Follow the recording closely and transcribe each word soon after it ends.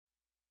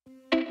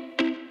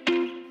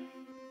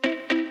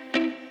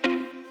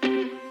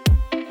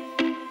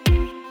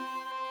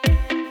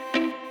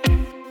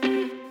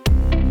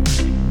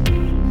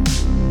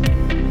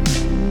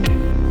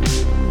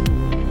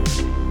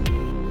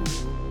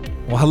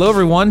hello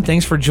everyone.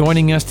 Thanks for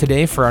joining us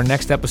today for our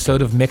next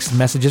episode of Mixed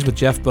Messages with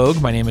Jeff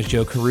Bogue. My name is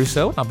Joe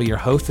Caruso. I'll be your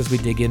host as we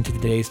dig into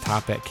today's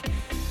topic.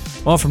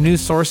 Well, from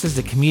news sources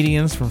to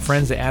comedians, from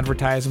friends to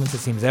advertisements, it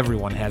seems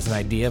everyone has an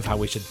idea of how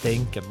we should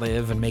think and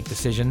live and make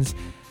decisions.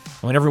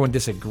 And when everyone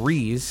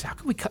disagrees, how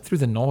can we cut through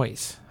the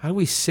noise? How do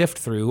we sift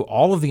through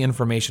all of the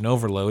information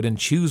overload and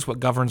choose what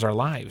governs our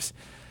lives?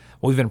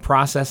 Well, we've been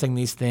processing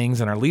these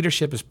things, and our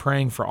leadership is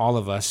praying for all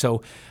of us.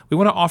 So we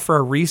want to offer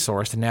a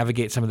resource to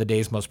navigate some of the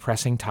day's most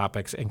pressing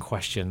topics and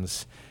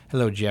questions.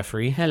 Hello,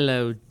 Jeffrey.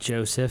 Hello,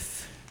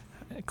 Joseph.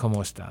 ¿Cómo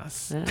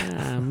estás?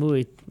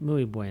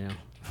 Muy bueno.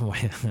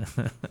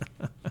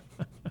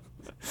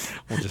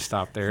 We'll just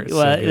stop there.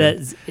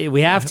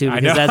 We have to,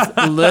 because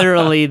that's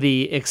literally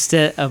the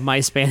extent of my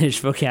Spanish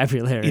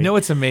vocabulary. You know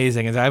what's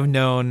amazing is I've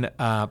known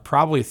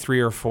probably 3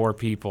 or 4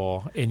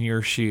 people in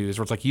your shoes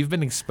where it's like you've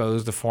been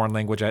exposed to foreign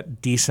language a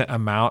decent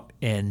amount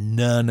and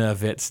none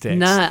of it sticks.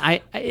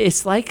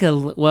 It's like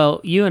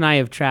you and I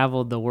have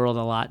traveled the world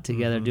a lot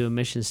together doing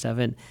mission stuff,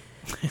 and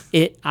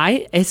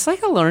it's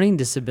like a learning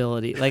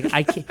disability. Like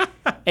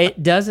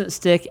it doesn't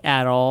stick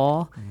at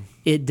all.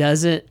 It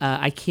doesn't,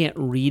 I can't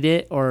read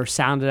it or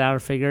sound it out or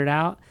figure it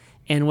out.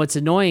 And what's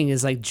annoying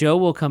is like Joe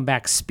will come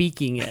back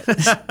speaking it.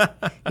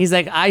 He's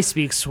like, I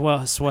speak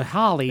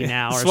Swahili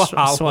now. Or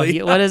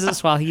Swahili. What is it?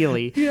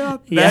 Swahili. Yeah,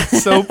 that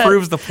so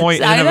proves the point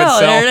in and of itself.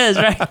 There it is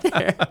right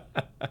there.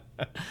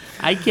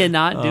 I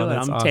cannot do it.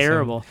 I'm awesome.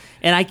 Terrible.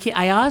 And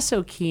I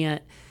also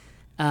can't,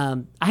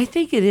 I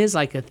think it is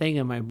like a thing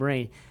in my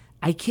brain.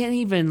 I can't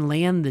even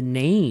land the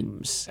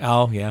names.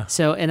 Oh, yeah.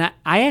 So, and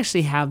I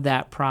actually have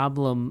that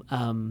problem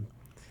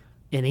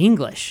in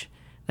English.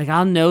 Like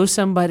I'll know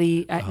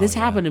somebody. This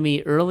happened to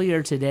me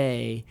earlier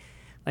today.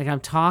 Like I'm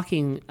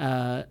talking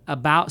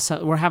about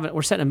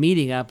we're setting a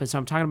meeting up, and so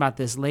I'm talking about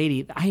this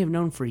lady I have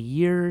known for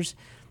years.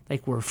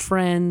 Like we're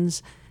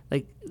friends.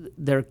 Like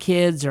their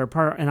kids are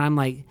part, and I'm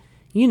like,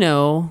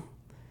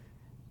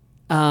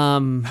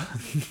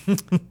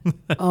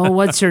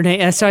 what's her name?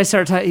 And so I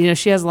start talking,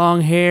 she has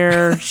long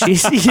hair.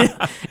 She's,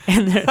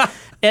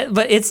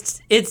 but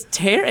it's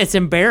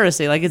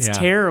embarrassing. Like it's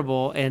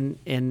terrible. And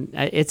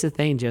it's a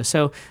thing, Joe.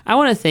 So I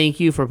want to thank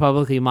you for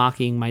publicly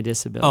mocking my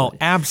disability. Oh,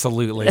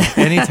 absolutely.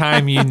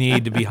 Anytime you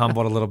need to be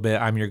humbled a little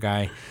bit, I'm your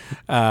guy.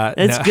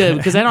 That's good,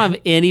 because I don't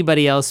have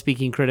anybody else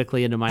speaking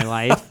critically into my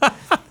life.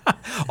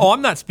 Oh,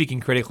 I'm not speaking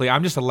critically.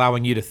 I'm just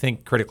allowing you to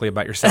think critically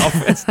about yourself.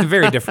 It's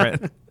very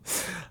different.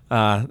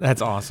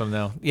 That's awesome,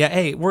 though. Yeah,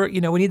 hey, we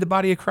need the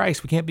body of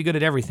Christ. We can't be good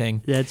at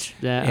everything.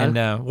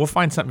 We'll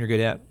find something you're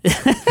good at.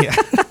 Yeah.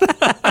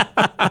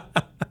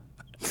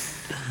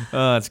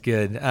 Oh, that's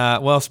good.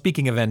 Well,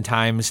 speaking of end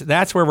times,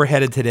 that's where we're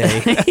headed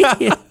today.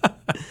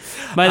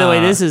 By the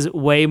way, this is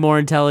way more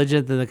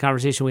intelligent than the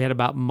conversation we had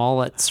about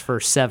mullets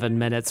for 7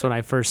 minutes when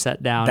I first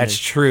sat down. That's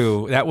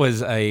true. That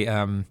was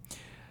a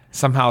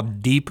somehow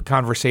deep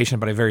conversation,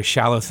 but a very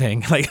shallow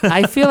thing. Like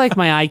I feel like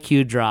my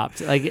IQ dropped.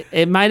 Like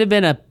it might have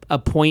been a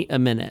point a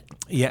minute.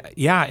 Yeah.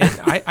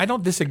 I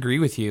don't disagree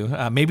with you.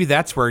 Maybe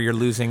that's where you're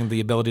losing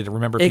the ability to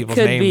remember people's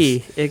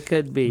names. It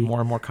could be.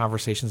 More and more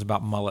conversations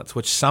about mullets,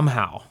 which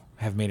somehow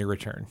have made a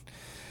return,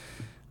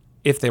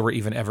 if they were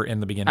even ever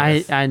in the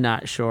beginning. I'm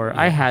not sure.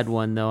 Yeah. I had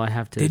one though. I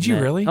have to. Did admit.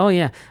 You really? Oh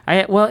yeah.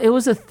 It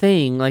was a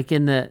thing. Like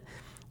in the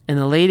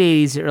late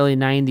 80s, early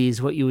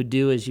 90s, what you would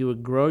do is you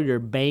would grow your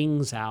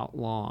bangs out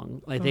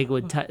long. Like they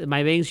would,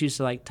 my bangs used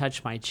to like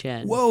touch my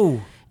chin.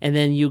 Whoa. And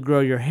then you'd grow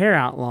your hair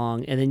out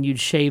long, and then you'd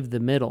shave the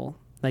middle.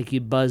 Like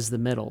you'd buzz the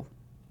middle.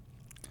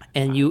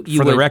 And you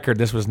for the record,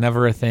 this was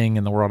never a thing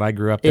in the world I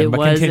grew up in.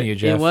 But continue,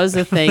 Jeff. It was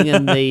a thing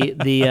in the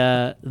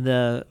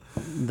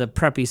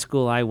preppy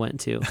school I went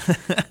to.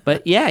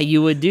 But yeah,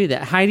 you would do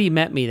that. Heidi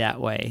met me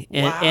that way,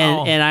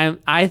 and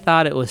I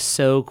thought it was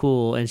so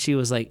cool. And she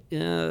was like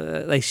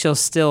she'll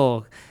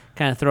still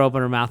kind of throw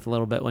open her mouth a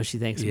little bit when she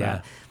thinks about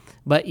it.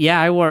 But yeah,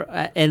 I wore,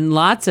 and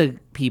lots of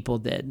people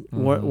did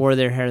wore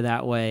their hair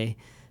that way.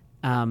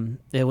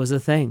 It was a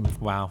thing.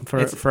 Wow.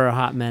 For a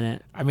hot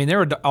minute. I mean, there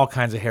were all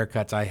kinds of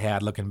haircuts I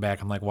had. Looking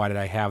back, I'm like, why did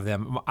I have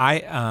them?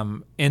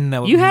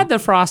 You had the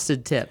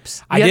frosted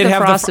tips. I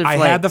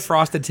had the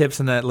frosted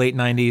tips in the late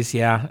 90s.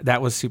 Yeah,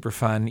 that was super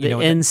fun. The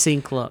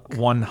NSYNC look.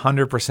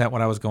 100%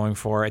 what I was going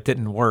for. It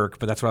didn't work,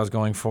 but that's what I was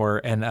going for.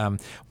 And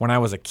when I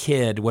was a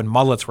kid, when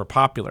mullets were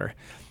popular,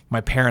 my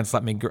parents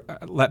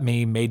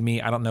made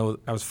me, I don't know,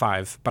 I was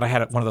 5, but I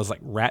had one of those like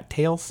rat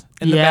tails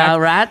in the back. Yeah,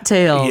 rat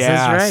tails. Yeah,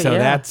 that's right. So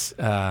that's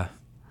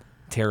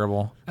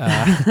terrible.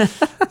 But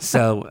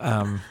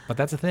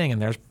that's a thing,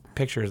 and there's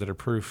pictures that are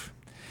proof.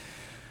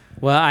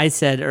 Well, I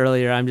said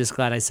earlier, I'm just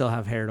glad I still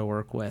have hair to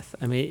work with.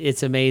 I mean,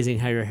 it's amazing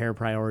how your hair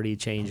priority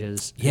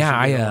changes.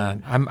 Yeah,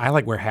 I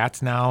like wear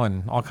hats now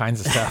and all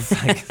kinds of stuff.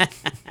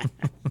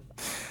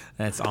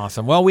 That's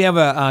awesome. Well, we have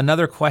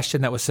another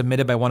question that was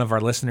submitted by one of our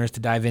listeners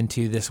to dive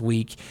into this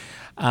week.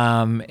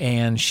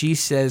 And she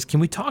says, can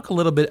we talk a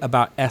little bit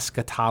about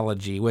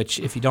eschatology, which,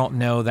 if you don't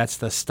know, that's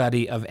the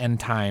study of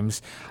end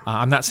times.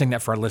 I'm not saying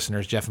that for our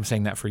listeners, Jeff. I'm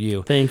saying that for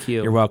you. Thank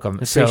you. You're welcome.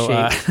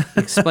 Appreciate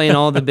Explain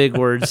all the big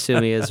words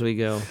to me as we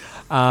go.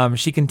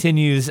 She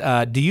continues,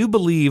 do you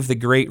believe the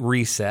Great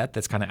Reset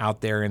that's kind of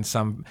out there in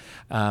some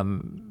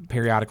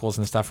periodicals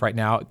and stuff right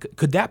now,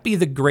 could that be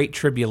the Great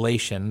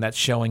Tribulation that's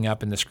showing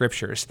up in the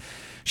scriptures?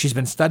 She's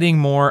been studying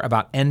more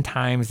about end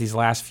times these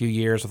last few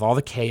years with all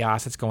the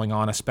chaos that's going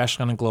on,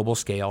 especially on a global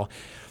scale.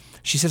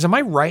 She says, am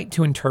I right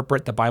to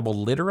interpret the Bible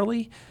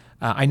literally?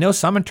 I know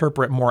some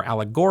interpret more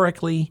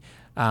allegorically.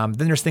 Then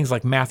there's things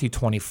like Matthew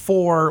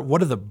 24.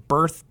 What are the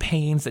birth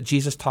pains that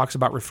Jesus talks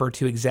about refer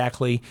to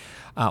exactly?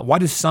 Why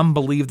do some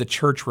believe the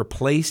church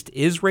replaced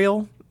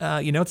Israel?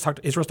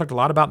 Israel's talked a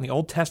lot about in the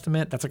Old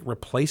Testament. That's like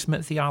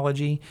replacement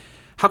theology.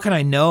 How can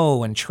I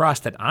know and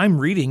trust that I'm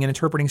reading and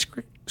interpreting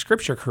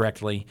Scripture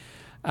correctly?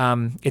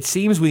 It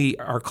seems we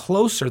are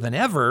closer than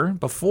ever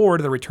before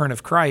to the return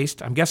of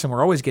Christ. I'm guessing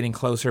we're always getting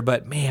closer,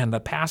 but man, the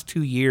past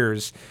 2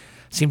 years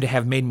seem to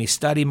have made me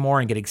study more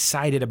and get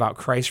excited about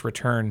Christ's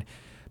return.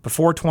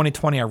 Before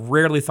 2020, I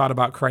rarely thought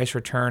about Christ's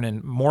return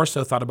and more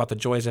so thought about the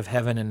joys of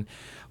heaven and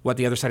what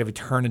the other side of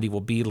eternity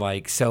will be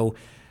like. So,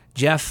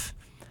 Jeff,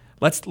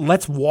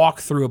 let's walk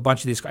through a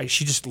bunch of these.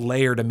 She just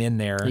layered them in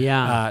there.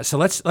 Yeah. So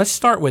let's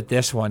start with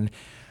this one.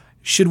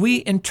 Should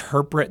we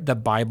interpret the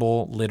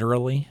Bible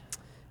literally?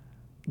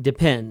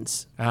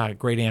 Depends.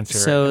 Great answer.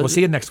 So, we'll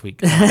see you next week.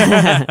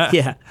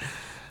 Yeah.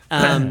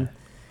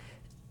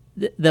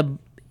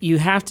 You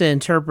have to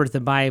interpret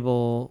the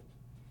Bible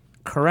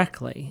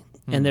correctly.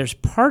 And there's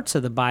parts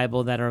of the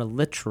Bible that are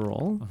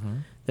literal. Mm-hmm.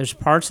 There's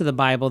parts of the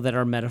Bible that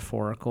are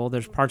metaphorical.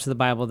 There's parts of the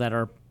Bible that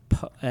are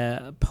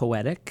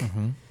poetic.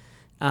 Mm-hmm.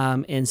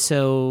 And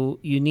so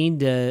you need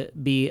to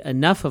be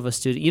enough of a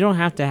student. You don't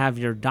have to have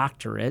your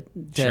doctorate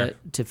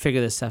to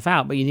figure this stuff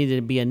out, but you need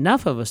to be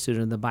enough of a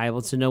student of the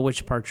Bible to know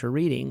which parts you're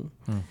reading.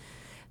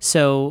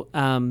 So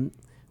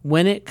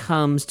when it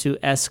comes to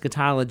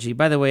eschatology,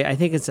 by the way, I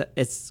think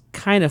it's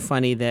kind of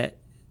funny that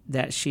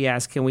she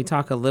asked, can we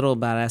talk a little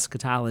about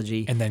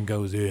eschatology? And then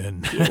goes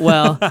in.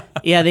 Well,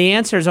 yeah, the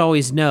answer is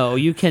always no.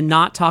 You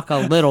cannot talk a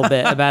little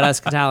bit about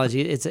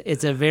eschatology.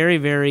 It's a very,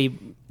 very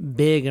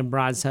big and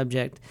broad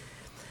subject.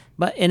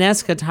 But in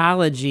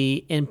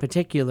eschatology in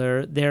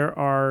particular, there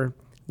are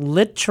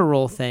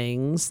literal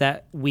things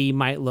that we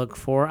might look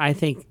for. I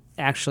think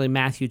actually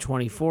Matthew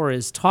 24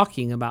 is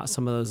talking about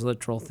some of those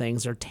literal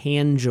things. They're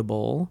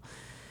tangible.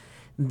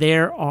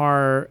 There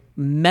are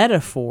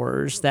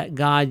metaphors that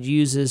God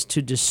uses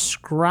to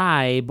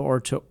describe or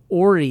to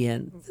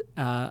orient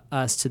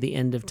us to the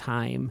end of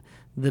time.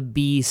 The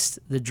beast,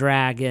 the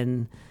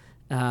dragon,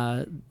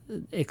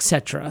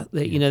 etc.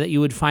 That you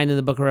would find in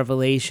the book of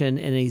Revelation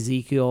and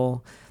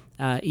Ezekiel,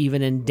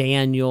 even in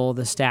Daniel,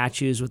 the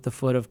statues with the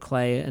foot of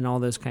clay and all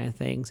those kind of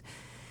things.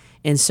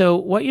 And so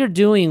what you're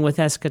doing with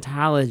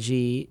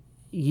eschatology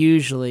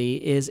usually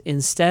is,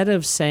 instead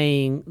of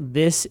saying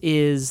this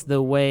is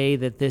the way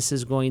that this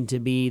is going to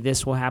be,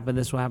 this will happen,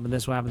 this will happen,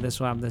 this will happen, this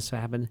will happen, this will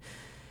happen,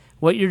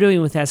 what you're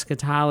doing with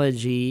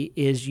eschatology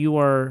is you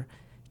are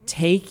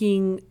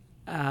taking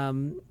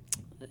and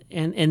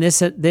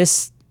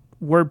this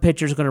word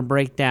picture is going to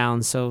break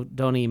down, so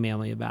don't email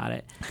me about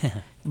it.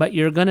 But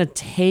you're going to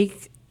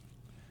take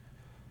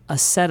a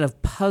set of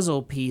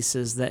puzzle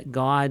pieces that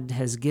God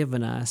has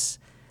given us.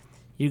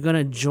 You're going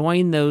to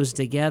join those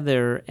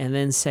together and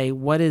then say,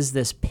 what does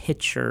this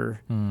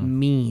picture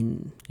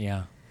mean?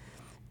 Yeah.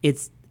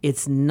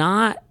 It's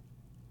not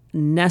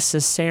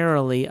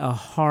necessarily a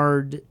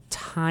hard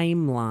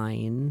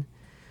timeline,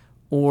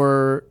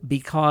 or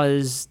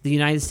because the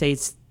United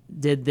States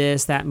did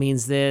this, that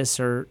means this,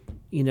 or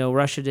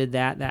Russia did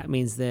that, that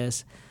means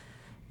this.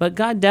 But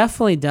God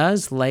definitely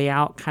does lay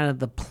out kind of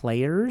the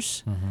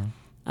players. Mm-hmm.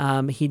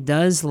 He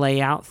does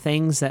lay out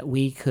things that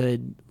we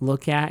could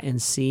look at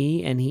and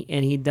see, and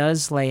he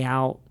does lay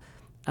out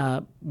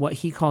what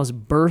he calls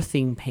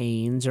birthing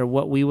pains, or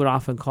what we would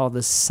often call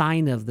the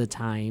sign of the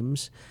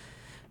times,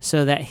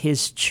 so that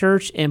his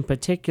church in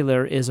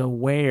particular is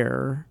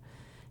aware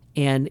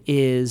and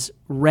is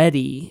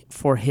ready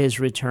for his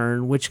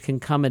return, which can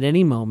come at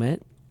any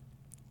moment.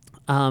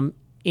 And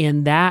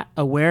that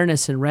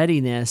awareness and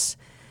readiness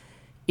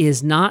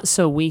is not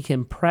so we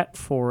can prep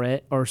for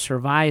it or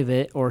survive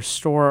it or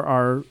store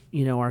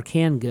our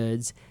canned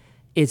goods.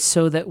 It's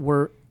so that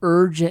we're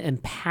urgent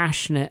and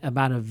passionate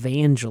about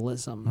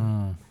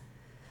evangelism.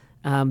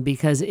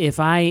 Because if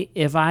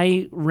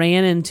I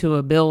ran into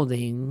a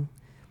building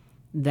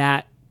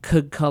that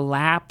could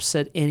collapse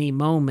at any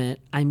moment,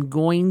 I'm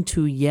going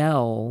to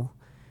yell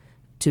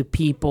to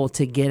people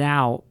to get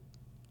out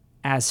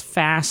as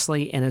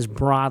fastly and as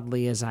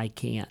broadly as I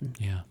can,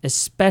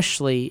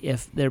 especially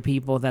if they're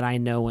people that I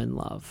know and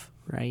love,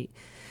 right?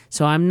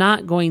 So I'm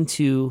not going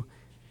to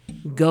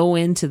go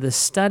into the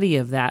study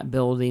of that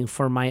building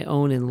for my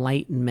own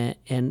enlightenment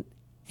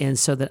and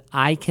so that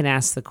I can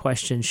ask the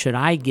question, should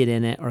I get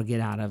in it or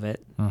get out of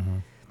it? Mm-hmm.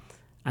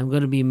 I'm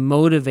going to be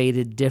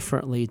motivated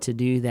differently to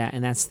do that,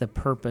 and that's the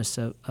purpose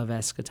of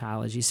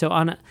eschatology. So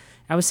I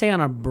would say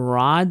on a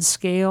broad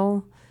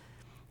scale,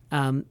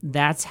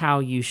 that's how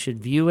you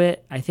should view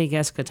it. I think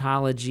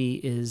eschatology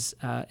is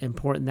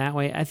important that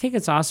way. I think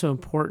it's also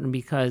important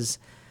because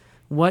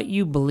what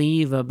you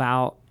believe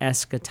about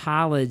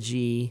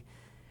eschatology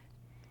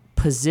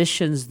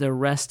positions the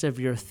rest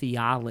of your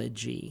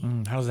theology.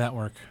 How does that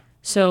work?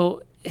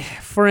 So,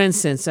 for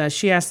instance,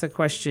 she asked the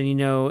question,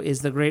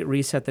 is the Great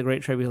Reset the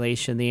Great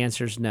Tribulation? The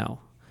answer is no.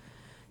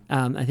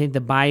 I think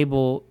the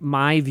Bible,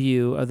 my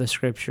view of the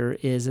Scripture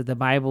is that the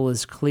Bible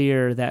is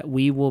clear that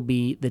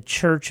the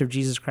Church of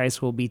Jesus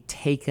Christ will be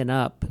taken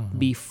up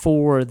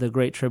before the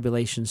Great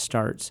Tribulation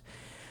starts.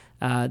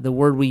 The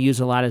word we use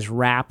a lot is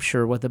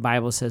rapture. What the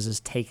Bible says is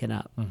taken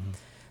up.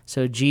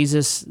 So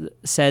Jesus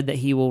said that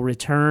he will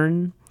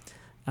return.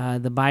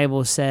 The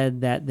Bible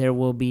said that there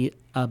will be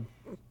a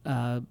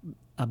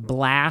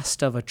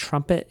blast of a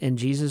trumpet, and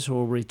Jesus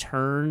will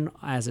return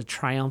as a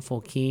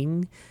triumphal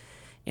king.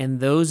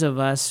 And those of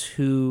us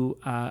who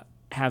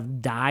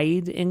have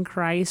died in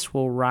Christ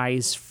will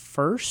rise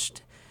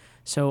first.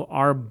 So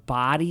our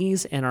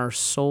bodies and our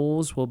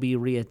souls will be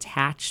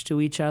reattached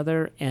to each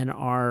other, and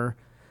our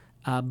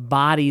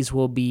bodies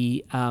will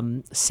be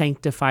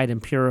sanctified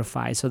and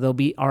purified. So they'll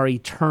be our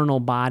eternal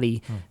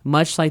body,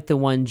 much like the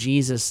one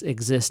Jesus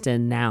exists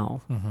in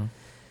now.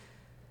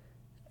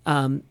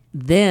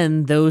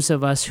 Then those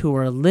of us who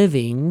are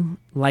living,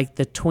 like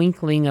the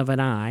twinkling of an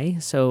eye,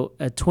 so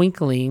a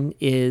twinkling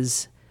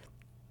is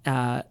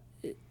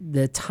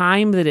the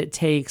time that it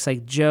takes,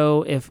 like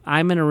Joe, if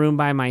I'm in a room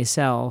by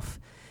myself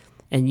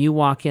and you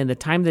walk in, the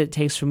time that it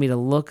takes for me to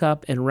look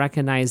up and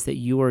recognize that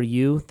you are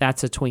you,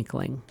 that's a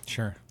twinkling.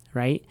 Sure.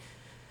 Right?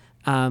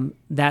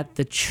 That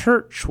the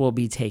church will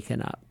be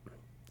taken up.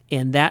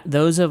 And that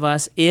those of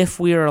us, if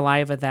we are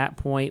alive at that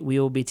point, we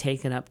will be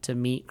taken up to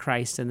meet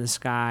Christ in the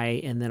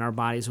sky, and then our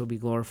bodies will be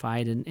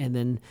glorified. And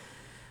then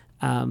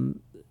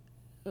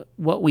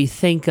what we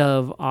think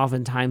of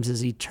oftentimes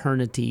as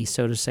eternity,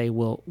 so to say,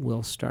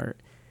 will start.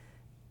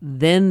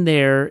 Then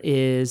there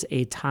is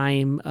a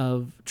time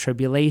of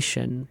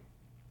tribulation.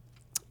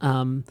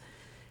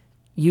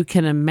 You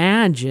can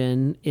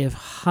imagine if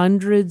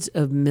hundreds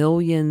of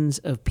millions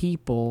of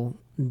people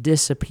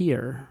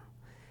disappear,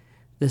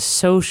 the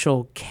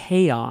social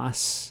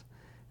chaos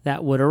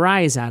that would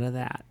arise out of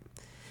that.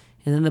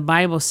 And then the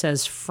Bible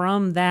says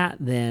from that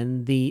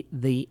then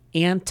the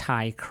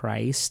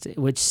Antichrist,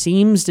 which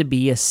seems to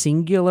be a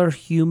singular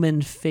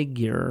human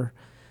figure,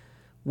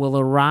 will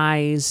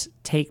arise,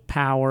 take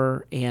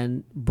power,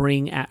 and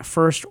bring at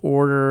first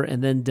order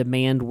and then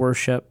demand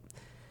worship.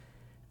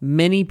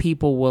 Many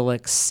people will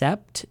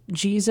accept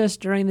Jesus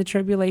during the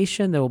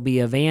tribulation. There will be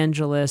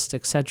evangelists,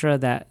 etc.,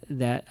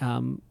 that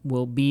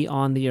will be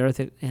on the earth,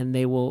 and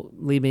they will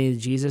lead many to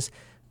Jesus.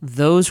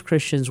 Those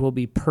Christians will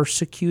be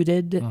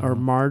persecuted or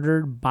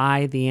martyred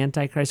by the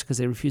Antichrist because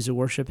they refuse to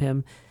worship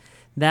him.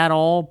 That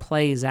all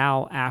plays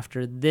out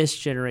after this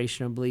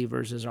generation of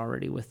believers is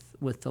already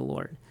with the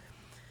Lord.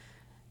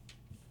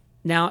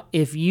 Now,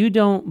 if you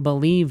don't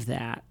believe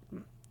that,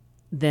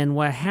 then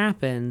what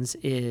happens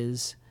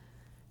is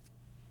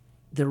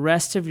the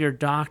rest of your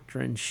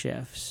doctrine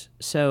shifts,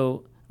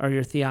 or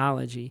your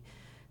theology.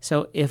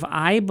 So if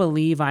I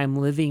believe I'm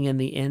living in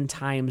the end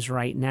times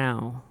right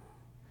now,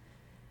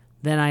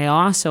 then I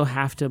also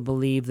have to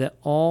believe that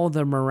all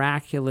the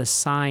miraculous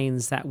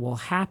signs that will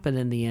happen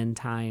in the end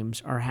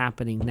times are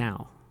happening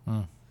now.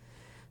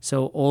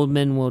 So old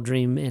men will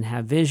dream and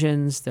have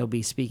visions. They'll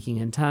be speaking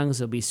in tongues.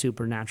 There'll be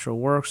supernatural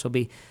works. There'll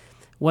be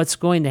what's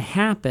going to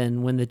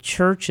happen when the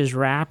church is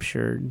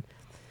raptured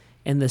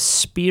and the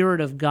Spirit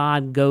of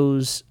God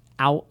goes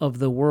out of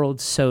the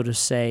world, so to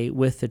say,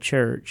 with the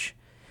church,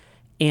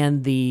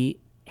 and the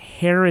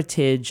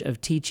heritage of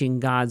teaching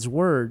God's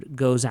Word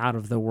goes out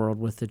of the world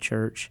with the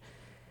church.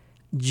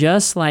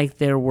 Just like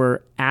there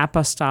were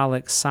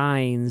apostolic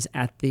signs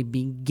at the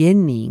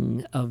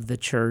beginning of the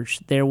church,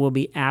 there will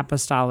be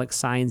apostolic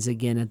signs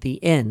again at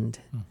the end.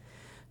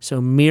 So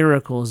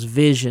miracles,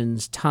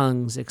 visions,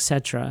 tongues,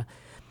 etc.,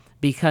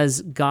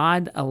 because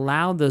God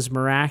allowed those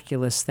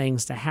miraculous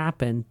things to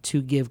happen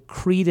to give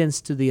credence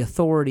to the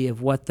authority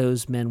of what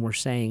those men were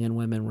saying and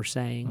women were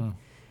saying.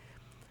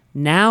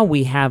 Now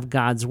we have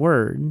God's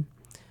Word.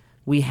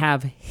 We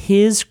have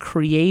His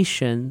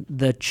creation,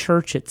 the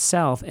church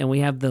itself, and we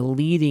have the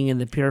leading and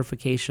the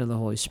purification of the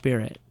Holy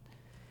Spirit.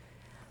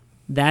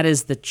 That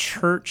is the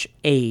church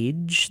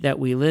age that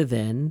we live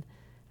in.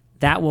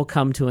 That will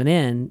come to an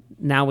end.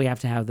 Now we have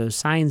to have those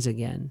signs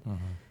again.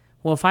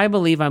 Well, if I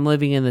believe I'm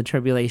living in the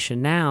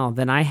tribulation now,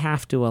 then I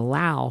have to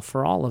allow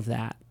for all of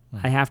that.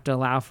 I have to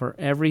allow for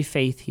every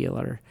faith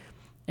healer,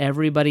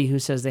 everybody who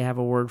says they have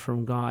a word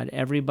from God,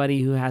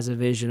 everybody who has a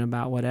vision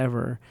about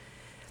whatever.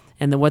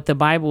 And what the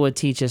Bible would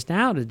teach us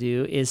now to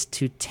do is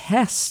to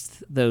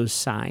test those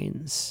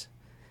signs,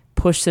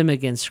 push them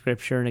against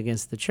Scripture and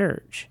against the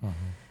church.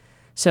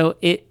 So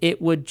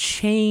it would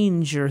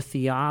change your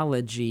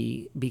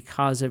theology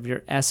because of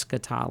your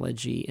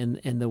eschatology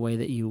in the way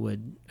that you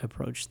would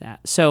approach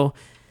that. So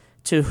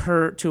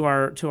to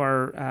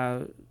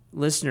our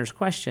listener's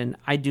question,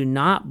 I do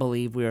not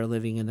believe we are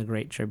living in the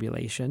Great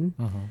Tribulation.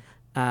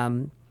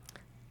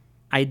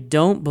 I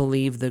don't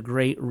believe the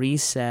Great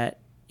Reset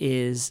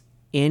is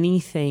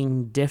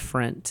anything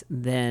different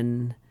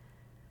than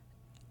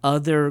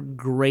other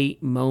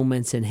great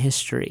moments in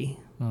history.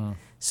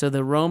 So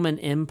the Roman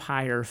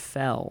Empire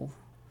fell.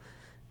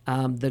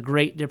 The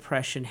Great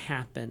Depression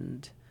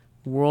happened.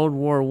 World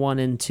War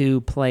I and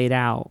II played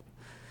out.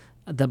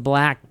 The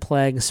Black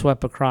Plague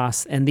swept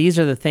across. And these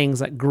are the things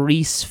that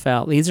Greece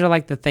fell. These are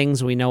like the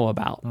things we know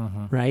about,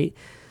 right?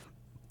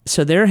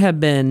 So there have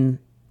been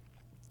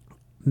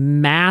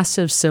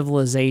massive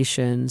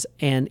civilizations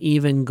and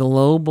even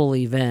global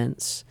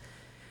events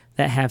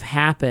that have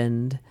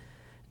happened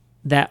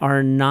that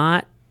are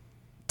not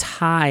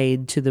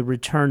tied to the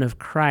return of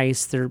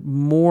Christ. They're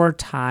more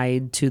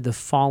tied to the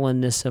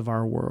fallenness of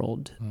our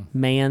world,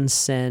 man's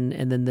sin,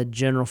 and then the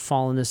general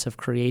fallenness of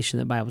creation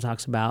that the Bible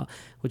talks about,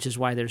 which is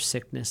why there's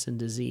sickness and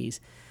disease.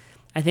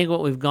 I think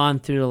what we've gone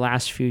through the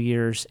last few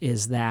years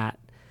is that.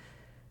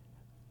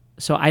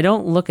 So I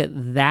don't look at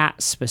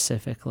that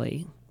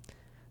specifically,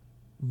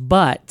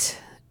 but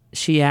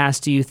she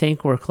asked, do you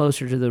think we're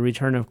closer to the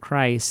return of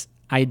Christ?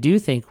 I do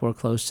think we're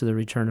close to the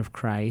return of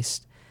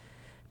Christ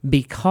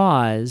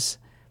because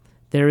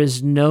there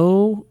is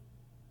no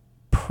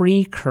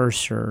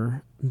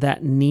precursor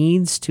that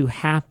needs to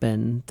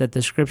happen that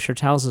the Scripture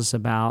tells us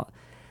about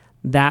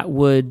that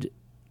would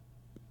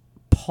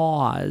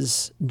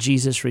pause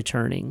Jesus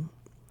returning.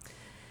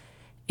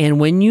 And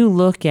when you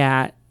look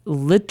at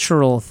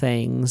literal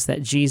things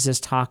that Jesus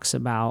talks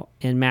about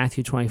in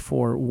Matthew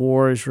 24,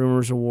 wars,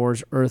 rumors of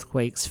wars,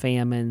 earthquakes,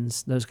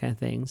 famines, those kind of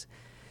things,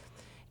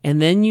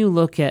 and then you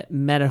look at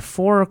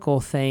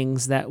metaphorical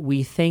things that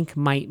we think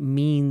might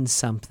mean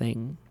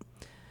something.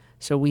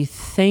 So we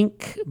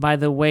think by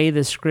the way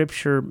the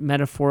Scripture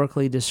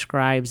metaphorically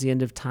describes the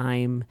end of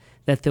time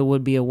that there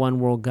would be a one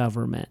world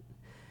government.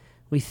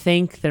 We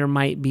think there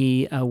might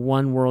be a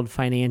one world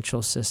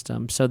financial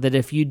system so that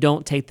if you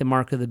don't take the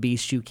mark of the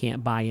beast, you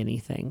can't buy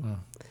anything.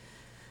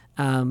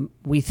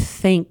 We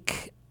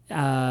think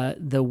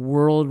the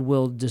world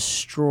will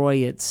destroy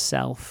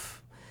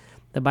itself.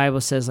 The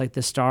Bible says like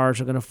the stars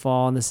are going to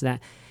fall and this and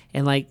that.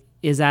 And like,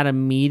 is that a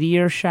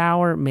meteor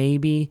shower?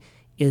 Maybe.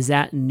 Is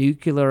that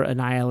nuclear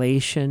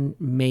annihilation?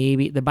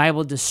 Maybe. The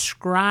Bible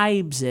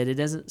describes it. It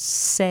doesn't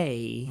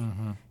say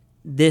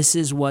this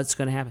is what's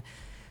going to happen.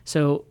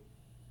 So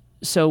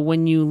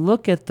when you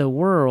look at the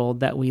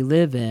world that we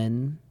live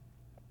in,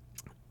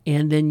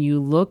 and then you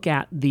look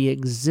at the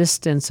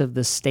existence of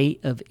the state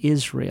of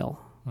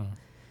Israel.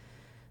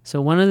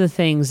 So one of the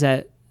things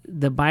that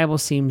the Bible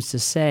seems to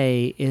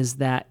say is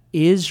that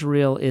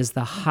Israel is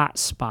the hot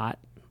spot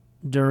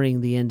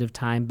during the end of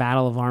time,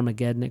 Battle of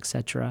Armageddon,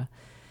 etc.,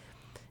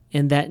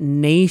 and that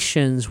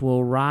nations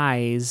will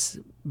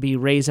be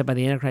raised up by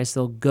the Antichrist.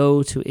 They'll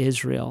go to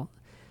Israel.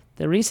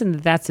 The reason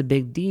that that's a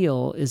big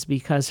deal is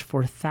because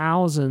for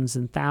thousands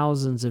and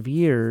thousands of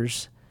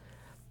years,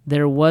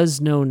 there was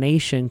no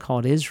nation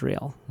called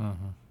Israel.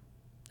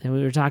 And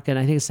we were talking,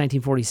 I think it's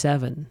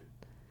 1947,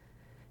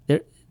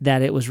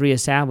 that it was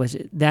reestablished.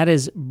 That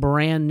is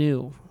brand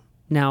new.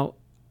 Now,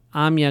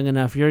 I'm young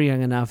enough, you're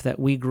young enough that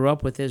we grew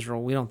up with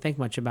Israel. We don't think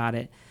much about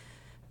it.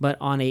 But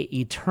on an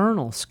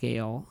eternal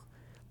scale,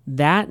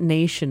 that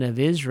nation of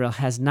Israel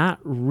has not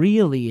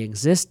really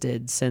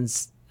existed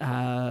since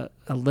a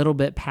little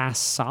bit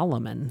past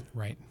Solomon.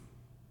 Right.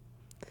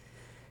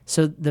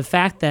 So the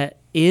fact that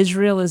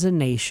Israel is a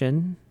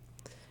nation,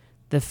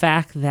 the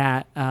fact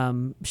that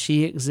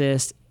she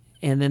exists,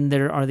 and then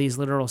there are these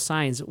literal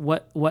signs,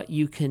 what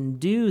you can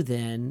do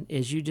then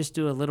is you just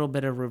do a little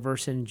bit of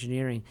reverse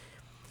engineering.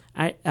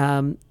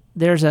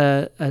 There's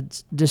a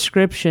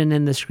description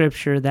in the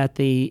Scripture that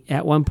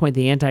at one point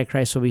the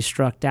Antichrist will be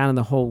struck down and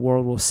the whole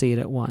world will see it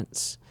at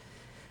once.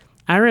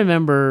 I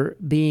remember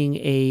being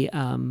a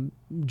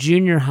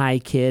junior high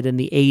kid in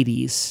the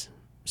 80s.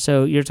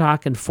 So you're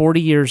talking 40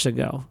 years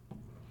ago,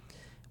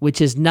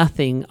 which is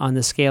nothing on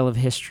the scale of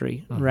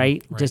history,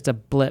 right? Just a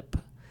blip.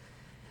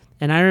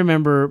 And I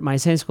remember my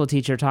Sunday school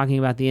teacher talking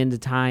about the end of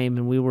time,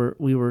 and we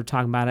were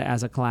talking about it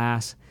as a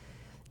class.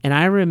 And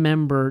I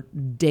remember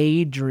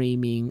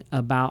daydreaming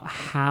about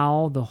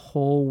how the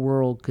whole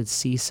world could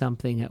see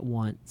something at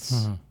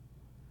once.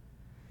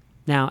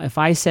 Now, if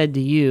I said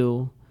to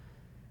you,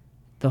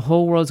 the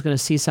whole world's going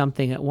to see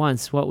something at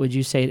once, what would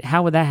you say?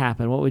 How would that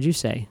happen? What would you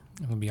say?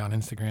 It'll be on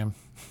Instagram.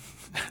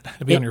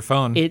 It'll be on your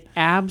phone. It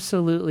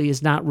absolutely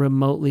is not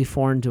remotely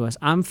foreign to us.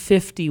 I'm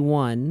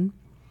 51.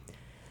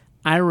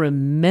 I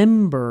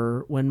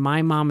remember when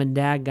my mom and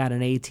dad got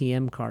an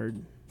ATM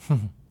card.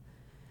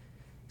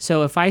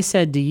 So if I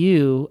said to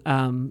you,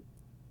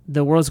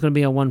 the world's going to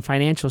be on one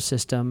financial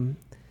system,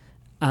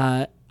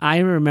 I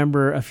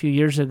remember a few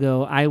years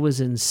ago, I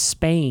was in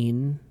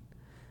Spain.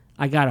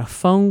 I got a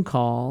phone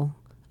call.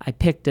 I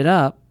picked it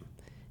up.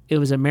 It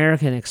was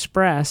American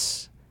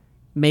Express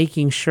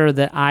making sure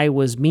that I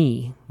was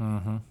me.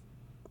 I'm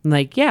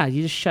like, yeah,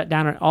 you just shut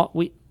down all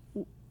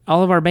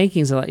of our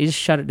banking's, you just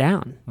shut it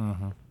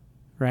down,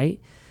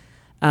 right?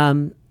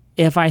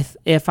 If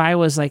I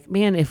was like,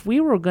 man, if we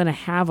were going to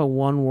have a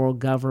one world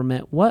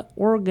government, what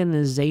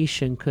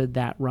organization could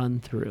that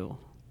run through?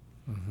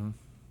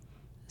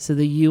 So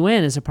the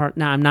UN is a part.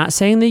 Now, I'm not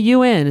saying the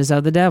UN is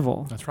of the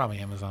devil. That's probably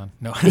Amazon.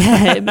 No.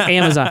 Yeah,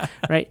 Amazon,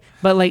 right?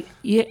 But like,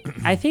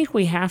 I think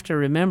we have to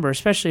remember,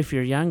 especially if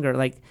you're younger,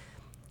 like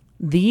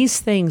these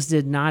things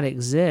did not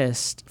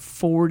exist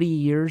 40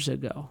 years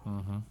ago.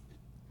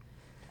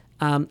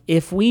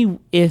 If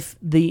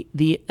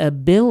the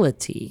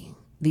ability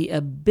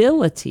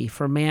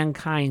for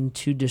mankind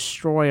to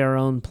destroy our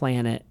own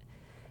planet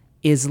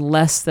is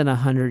less than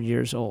 100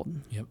 years old.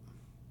 Yep.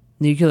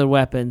 Nuclear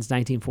weapons,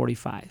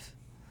 1945.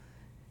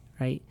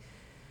 Right?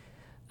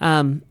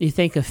 You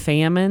think of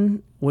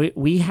famine.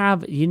 We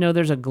have,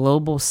 there's a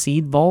global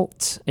seed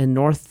vault in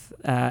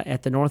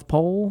at the North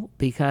Pole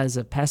because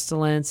of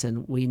pestilence,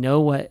 and we know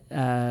what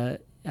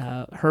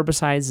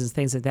herbicides and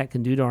things like that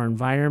can do to our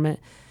environment.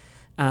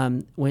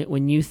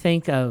 When you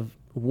think of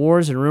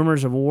wars and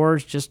rumors of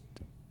wars, just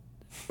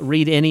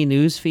read any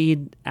news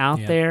feed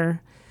out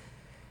there.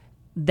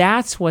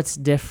 That's what's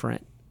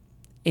different,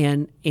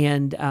 and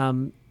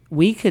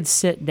we could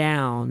sit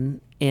down.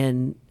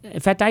 And in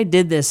fact, I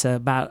did this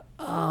about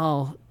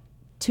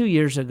 2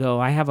 years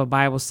ago. I have a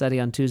Bible study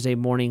on Tuesday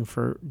morning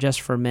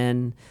just for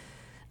men.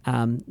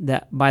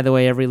 That, by the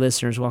way, every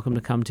listener is welcome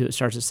to come to. It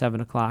starts at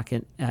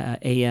 7:00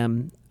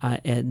 a.m.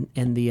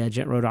 In the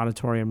Gent Road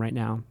Auditorium right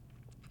now.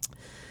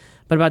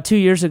 But about 2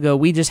 years ago,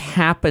 we just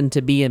happened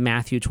to be in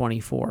Matthew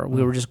 24.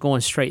 We were just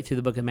going straight through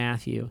the book of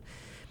Matthew,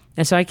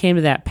 and so I came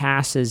to that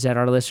passage that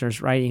our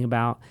listeners writing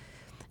about.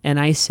 And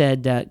I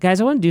said,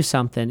 guys, I want to do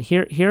something.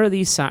 Here are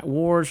these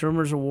wars,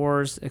 rumors of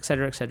wars, et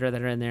cetera,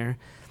 that are in there.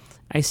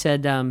 I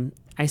said,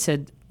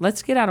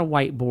 let's get out a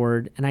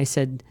whiteboard. And I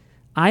said,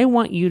 I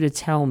want you to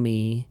tell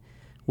me,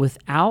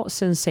 without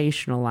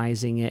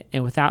sensationalizing it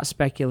and without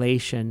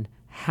speculation,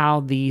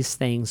 how these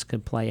things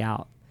could play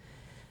out.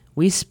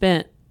 We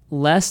spent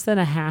less than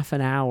a half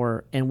an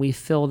hour, and we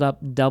filled up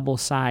double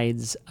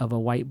sides of a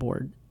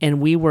whiteboard.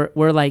 And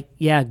we're like,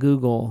 yeah,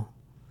 Google,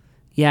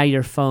 yeah,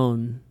 your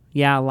phone.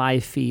 Yeah,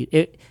 live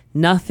feed.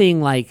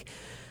 Nothing like,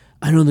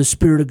 I know the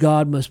Spirit of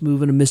God must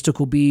move in a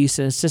mystical beast.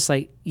 And it's just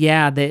like,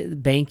 yeah,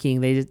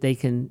 banking, they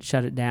can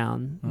shut it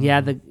down.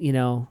 Yeah,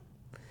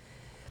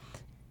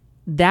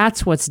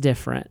 that's what's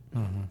different.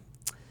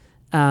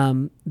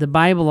 The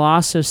Bible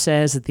also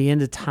says at the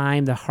end of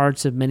time, the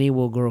hearts of many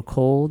will grow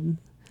cold.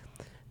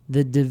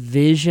 The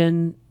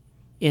division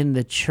in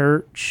the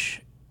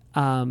church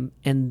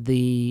and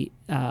the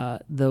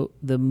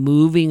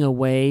moving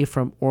away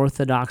from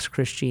Orthodox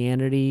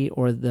Christianity,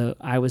 or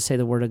I would say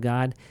the Word of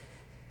God,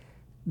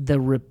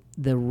 the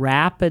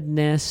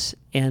rapidness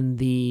and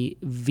the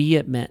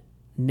vehement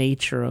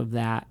nature of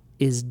that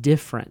is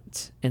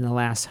different in the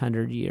last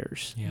 100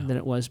 years than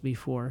it was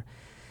before.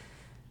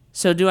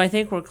 So do I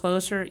think we're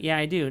closer? Yeah,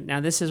 I do.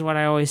 Now, this is what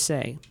I always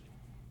say.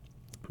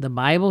 The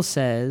Bible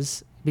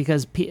says,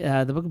 because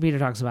the book of Peter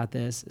talks about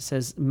this, it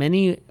says,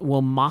 many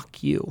will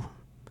mock you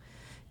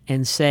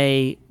and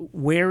say,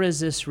 where is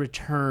this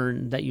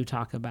return that you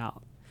talk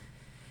about?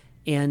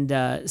 And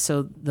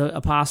so the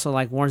apostle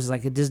warns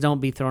us, just don't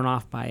be thrown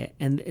off by it.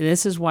 And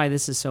this is why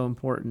this is so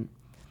important.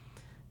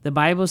 The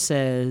Bible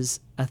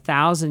says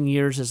 1,000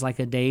 years is like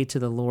a day to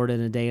the Lord,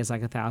 and a day is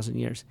like 1,000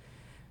 years.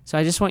 So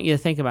I just want you to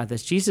think about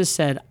this. Jesus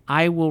said,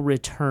 I will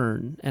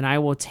return and I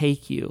will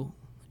take you,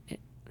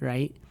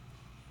 right?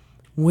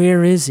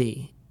 Where is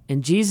he?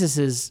 In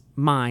Jesus'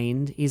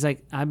 mind, he's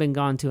like, I've been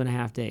gone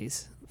 2.5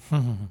 days.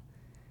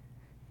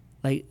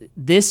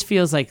 This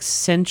feels like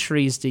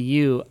centuries to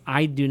you.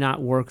 I do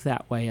not work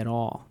that way at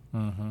all.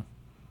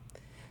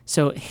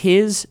 So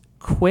his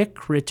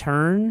quick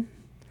return,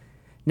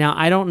 now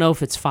I don't know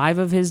if it's 5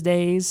 of his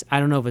days. I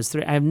don't know if it's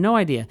 3. I have no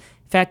idea.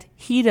 In fact,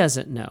 he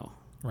doesn't know.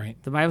 Right.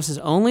 The Bible says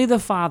only the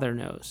Father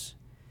knows.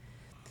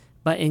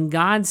 But in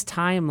God's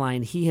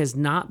timeline, he has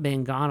not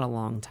been gone a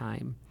long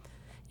time.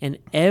 And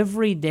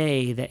every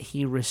day that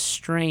he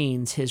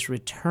restrains his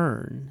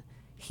return,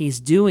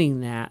 he's doing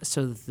that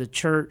so that the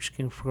church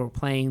can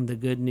proclaim the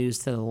good news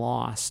to the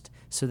lost,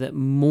 so that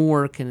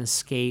more can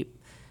escape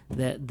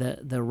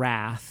the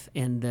wrath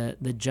and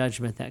the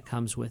judgment that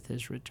comes with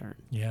his return.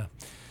 Yeah.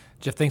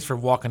 Jeff, thanks for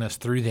walking us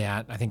through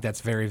that. I think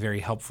that's very, very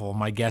helpful.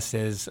 My guess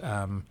is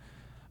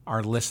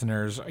our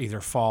listeners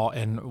either fall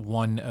in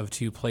one of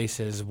two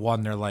places.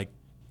 One, they're like,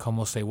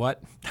 "Como say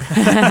what?"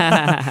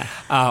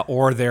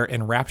 Or they're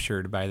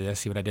enraptured by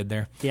this. See what I did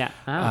there? Yeah.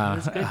 Oh,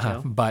 that's good,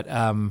 Joe.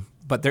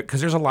 But because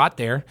there's a lot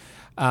there.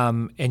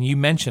 And you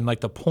mentioned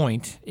the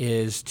point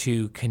is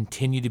to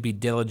continue to be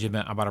diligent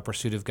about a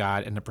pursuit of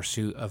God and the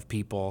pursuit of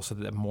people so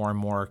that more and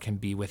more can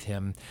be with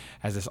him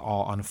as this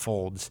all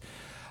unfolds.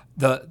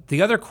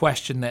 The other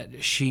question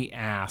that she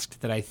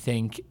asked that I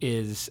think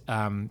is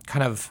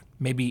kind of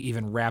maybe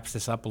even wraps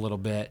this up a little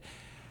bit,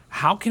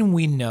 how can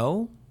we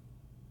know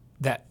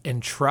that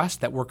and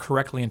trust that we're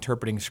correctly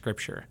interpreting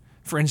Scripture?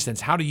 For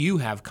instance, how do you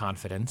have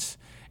confidence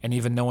and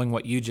even knowing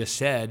what you just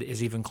said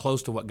is even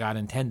close to what God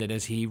intended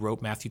as he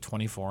wrote Matthew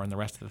 24 and the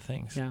rest of the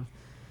things? Yeah.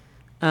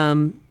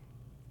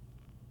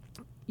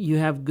 You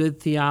have good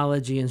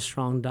theology and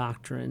strong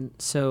doctrine.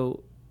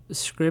 So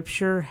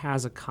Scripture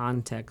has a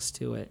context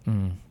to it.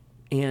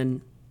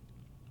 And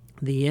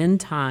the end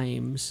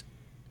times,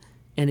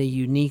 in a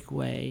unique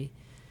way,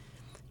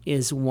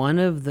 is one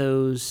of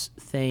those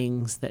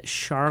things that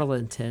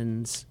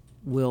charlatans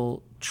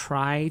will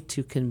try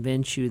to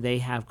convince you they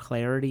have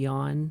clarity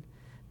on,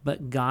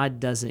 but God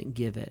doesn't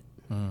give it.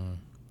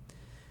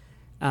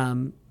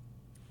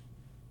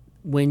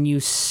 When you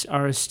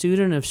are a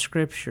student of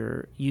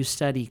Scripture, you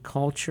study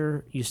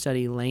culture, you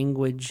study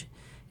language,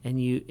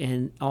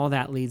 and all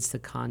that leads to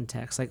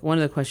context. Like one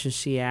of the questions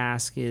she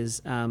asked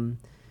is,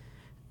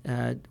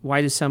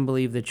 why do some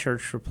believe the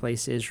church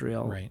replaced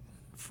Israel? Right.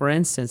 For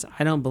instance,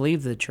 I don't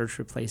believe the church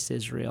replaced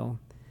Israel.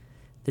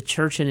 The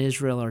church and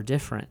Israel are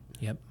different.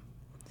 Yep.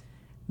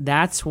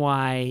 That's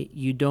why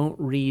you don't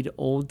read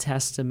Old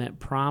Testament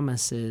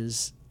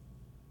promises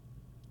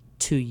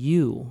to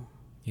you.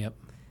 Yep.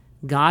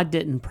 God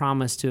didn't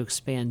promise to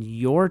expand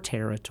your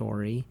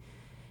territory.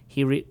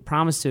 He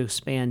promised to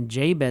expand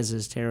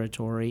Jabez's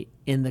territory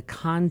in the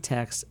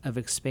context of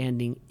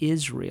expanding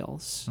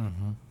Israel's.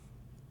 Mm-hmm.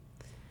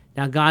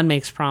 Now, God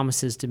makes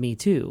promises to me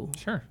too.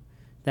 Sure.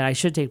 That I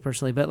should take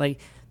personally, but like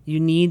you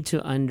need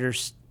to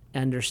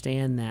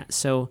understand that.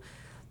 So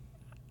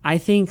I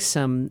think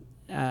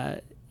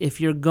if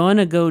you're going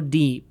to go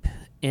deep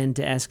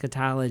into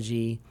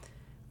eschatology,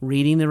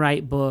 reading the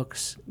right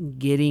books,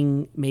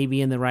 getting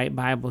maybe in the right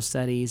Bible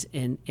studies,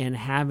 and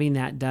having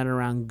that done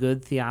around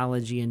good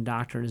theology and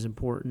doctrine is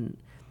important.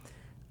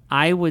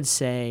 I would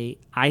say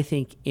I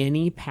think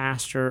any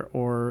pastor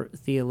or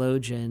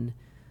theologian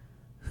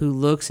who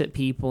looks at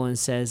people and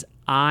says,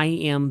 I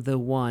am the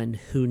one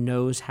who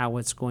knows how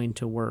it's going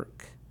to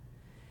work,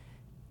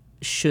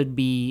 should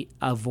be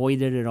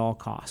avoided at all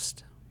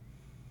cost.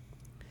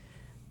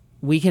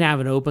 We can have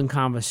an open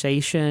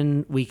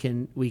conversation. We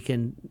can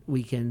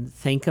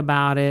think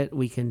about it.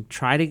 We should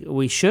try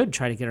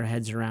to get our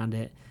heads around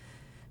it.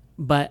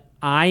 But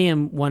I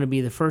want to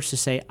be the first to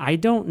say, I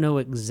don't know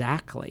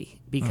exactly,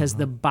 because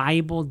the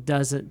Bible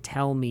doesn't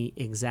tell me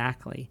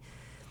exactly.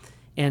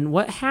 And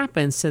what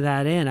happens to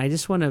that end, I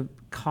just want to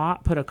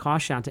put a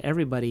caution out to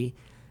everybody.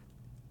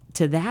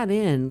 To that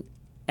end,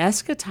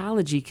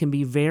 eschatology can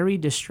be very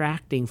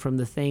distracting from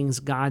the things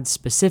God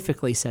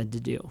specifically said to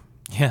do.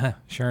 Yeah,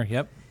 sure,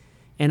 yep.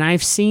 And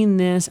I've seen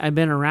this. I've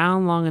been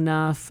around long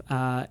enough.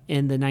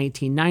 In the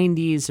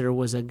 1990s, there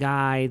was a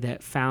guy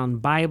that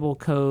found Bible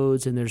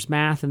codes, and there's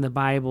math in the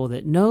Bible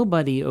that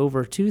nobody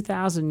over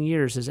 2,000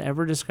 years has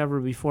ever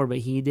discovered before, but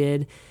he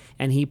did,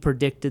 and he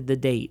predicted the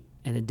date,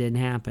 and it didn't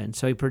happen.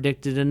 So he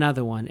predicted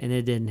another one, and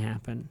it didn't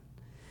happen.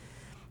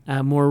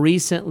 More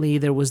recently,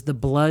 there was the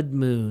blood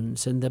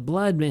moons, and the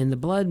blood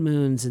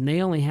moons, and they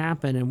only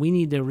happen, and we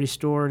need to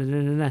restore.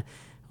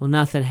 Well,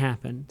 nothing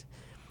happened.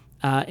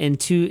 In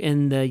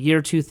the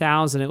year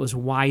 2000, it was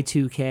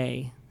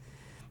Y2K.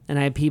 And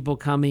I had people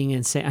coming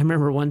and say, I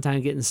remember one time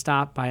getting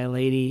stopped by a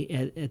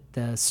lady at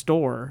the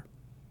store.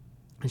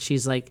 And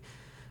she's like,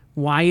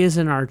 why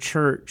isn't our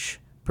church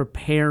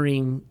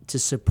preparing to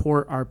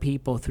support our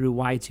people through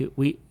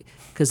Y2?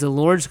 Because the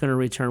Lord's going to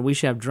return. We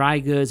should have dry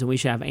goods and we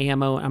should have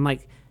ammo. I'm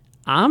like,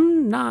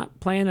 I'm not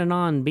planning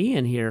on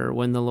being here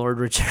when the Lord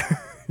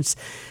returns.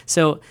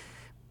 So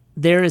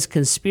there is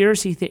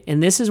conspiracy,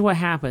 and this is what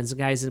happens,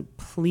 guys, and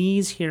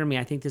please hear me.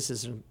 I think this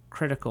is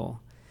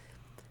critical.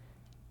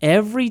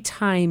 Every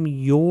time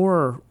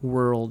your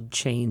world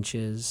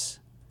changes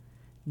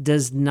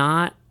does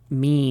not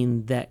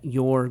mean that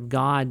your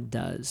God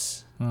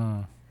does.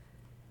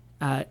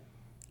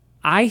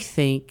 I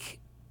think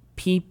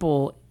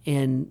people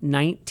in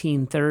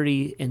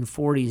 1930 and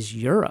 40s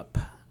Europe,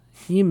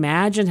 can you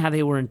imagine how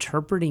they were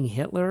interpreting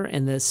Hitler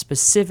and the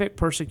specific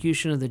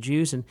persecution of the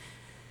Jews? And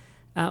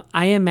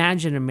I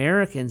imagine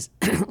Americans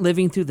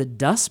living through the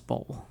Dust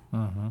Bowl.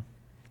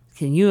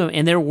 Can you?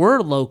 And there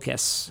were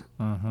locusts,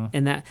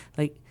 and that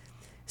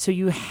so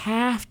you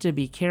have to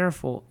be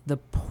careful. The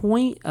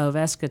point of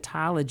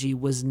eschatology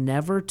was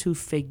never to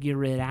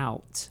figure it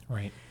out.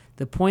 Right.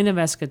 The point of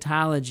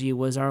eschatology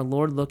was our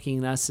Lord looking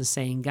at us and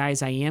saying,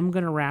 "Guys, I am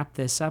going to wrap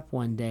this up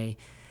one day."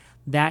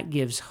 That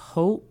gives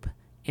hope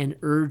and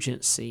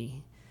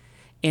urgency.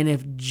 And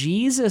if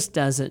Jesus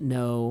doesn't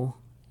know,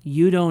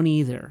 you don't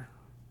either.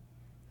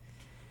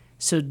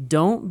 So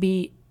don't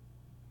be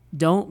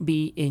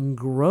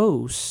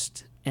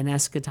engrossed in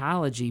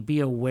eschatology.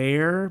 Be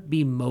aware,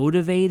 be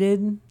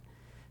motivated,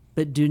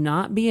 but do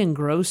not be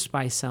engrossed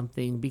by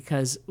something,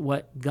 because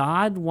what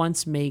God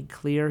wants made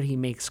clear, he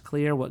makes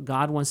clear. What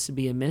God wants to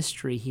be a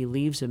mystery, he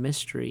leaves a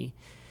mystery.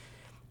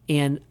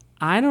 And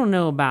I don't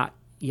know about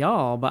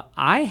y'all, but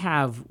I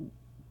have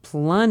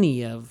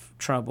plenty of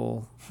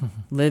trouble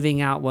living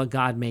out what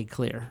God made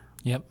clear.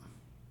 Yep.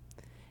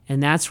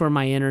 And that's where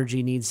my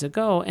energy needs to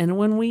go. And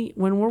when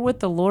we're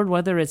with the Lord,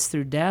 whether it's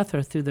through death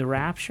or through the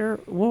rapture,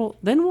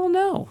 then we'll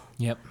know.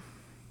 Yep.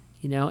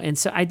 And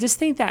so I just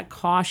think that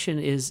caution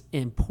is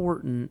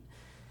important.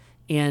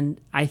 And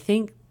I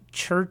think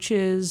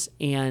churches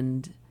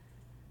and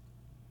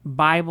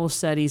Bible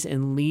studies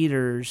and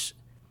leaders,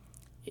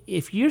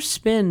 if you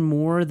spend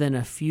more than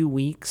a few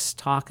weeks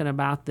talking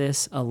about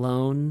this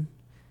alone,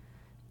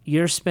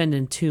 you're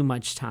spending too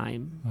much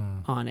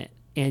time on it.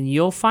 and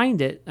you'll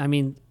find it. I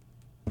mean,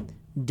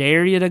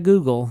 dare you to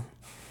Google.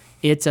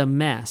 It's a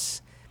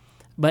mess.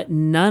 But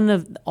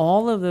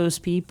all of those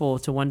people,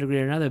 to one degree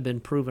or another, have been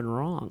proven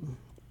wrong.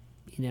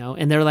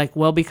 And they're like,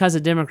 well, because a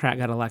Democrat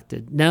got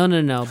elected.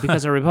 No,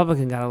 because a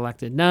Republican got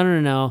elected.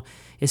 No.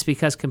 It's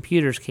because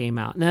computers came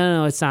out.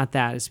 No, it's not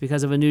that. It's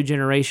because of a new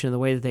generation of the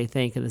way that they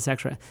think and the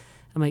sexual.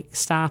 I'm like,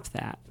 stop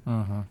that.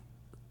 Uh-huh.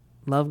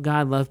 Love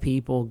God, love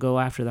people, go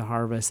after the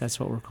harvest. That's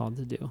what we're called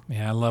to do.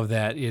 Yeah, I love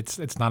that.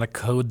 It's not a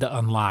code to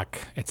unlock.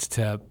 It's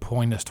to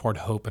point us toward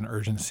hope and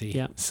urgency.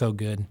 Yeah. So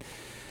good.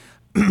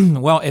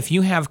 Well, if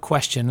you have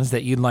questions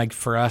that you'd like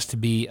for us to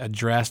be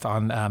addressed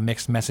on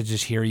Mixed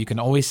Messages here, you can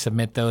always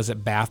submit those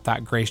at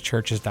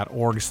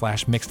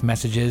bath.gracechurches.org/mixed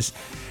messages.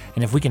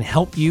 And if we can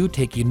help you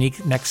take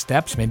unique next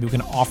steps, maybe we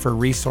can offer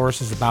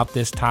resources about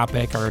this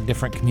topic or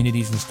different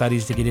communities and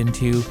studies to get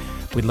into,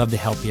 we'd love to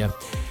help you.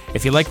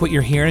 If you like what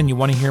you're hearing and you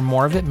want to hear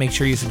more of it, make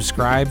sure you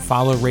subscribe,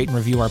 follow, rate, and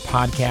review our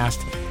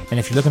podcast. And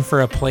if you're looking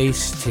for a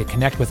place to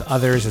connect with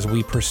others as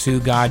we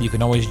pursue God, you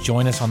can always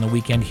join us on the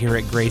weekend here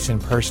at Grace in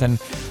person,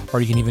 or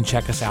you can even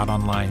check us out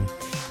online.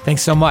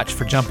 Thanks so much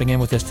for jumping in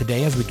with us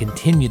today as we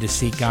continue to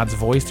seek God's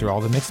voice through all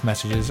the mixed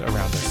messages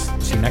around us.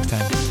 See you next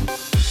time.